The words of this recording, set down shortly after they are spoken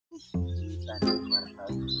Tadi kwarta.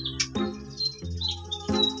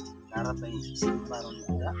 Narap ay simbaron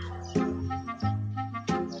nila.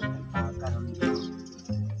 Karon nito.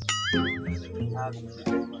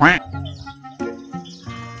 Uy.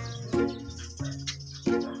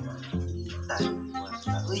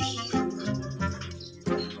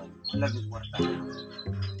 Lagi kwarta.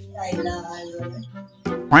 Kailangan yun.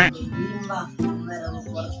 Lima. Meron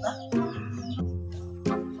kwarta.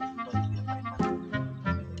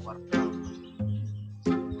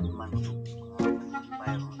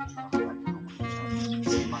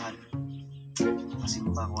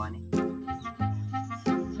 Simba ko ani.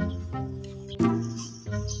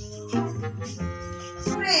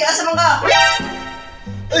 Pre, asa man ka?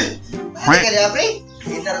 Uy! Bakit ka niya, pre?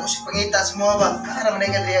 Hintar ko si pangita sa mga ba? Nakaraman na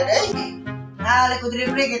ka niya, day? Nakakalik ko diri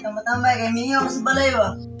pre, kay tambay kay mingaw sa balay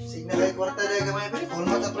ba? Signal ay kwarta na gamay, pre. Kung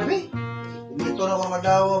mata, pre. Dito na ako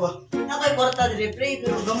madawa ba? Nakay kwarta diri pre,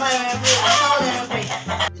 pero gamay na pre. Asa ko na pre?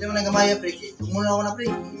 Hindi naman na gamay, pre. Tumuna ako na, pre.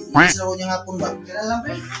 Inis ako niyang hapon ba? Kailan lang,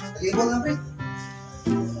 pre. Tagibol lang, pre.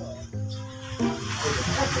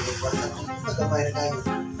 Ay, kwarta ko. Pagkamay na tayo.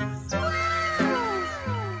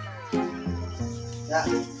 Ya,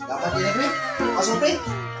 dapat din, pre. Pasok, pre.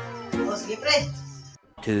 O sige pre.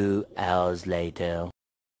 2 hours later.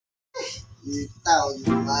 Itaw,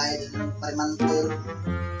 yung bahay ng parimantor.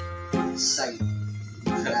 Say.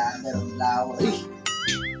 Meron lawa.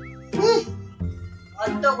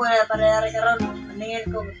 Adto ko na parehari karon. Aningin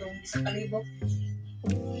ko itong 1,000.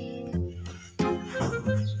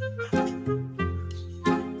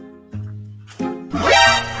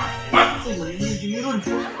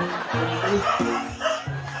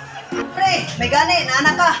 Pre, may gani,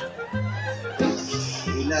 naanak ka.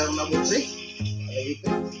 Ilang na mo, pre.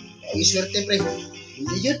 Ay, swerte, pre.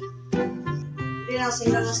 Hindi yun. Hindi na ako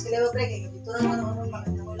singglan ng skelewa pre, kaya dito na naman ako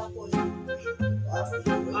maganda ko lang po.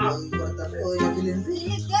 Ang kwarta, pre. O, yung bilin, pre.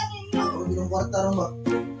 Gani nyo. O, yung kwarta rin ba?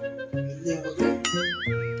 Hindi yung pre.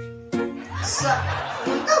 Sa,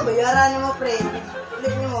 ikaw, bayaran mo pre.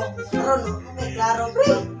 Ulit mo, karon, okay, klaro pre.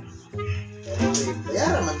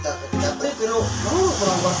 Bayaran man ka, pre. Pero, marunong ko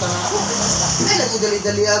ng kwarta na ako. Ay,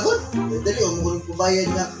 nagudali-dali agad. Dali, umuguling ko bayad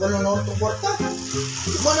niya. Walang na itong kwarta.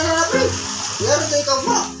 Kumana na, pre. Bayaran tayo ikaw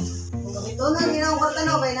ba? Kung ito na, hindi na akong kwarta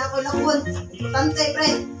no, kaya na ako ilakon. Importante pre.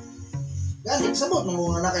 Ganit, sabot ng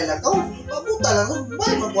mga nakilakaw. Pabuta lang,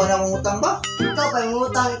 bayan magkuha na akong utang ba? Ikaw pa'y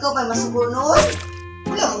ngutang, ikaw pa'y masuko noon.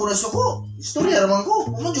 Wala mo na suko. Istorya naman ko.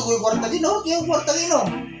 Ano dyan ko yung kwarta gino? Kaya yung kwarta gino.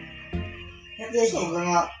 So,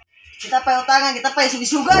 nga. Kita pa'y utangan, kita pa'y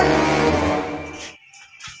sugisugan.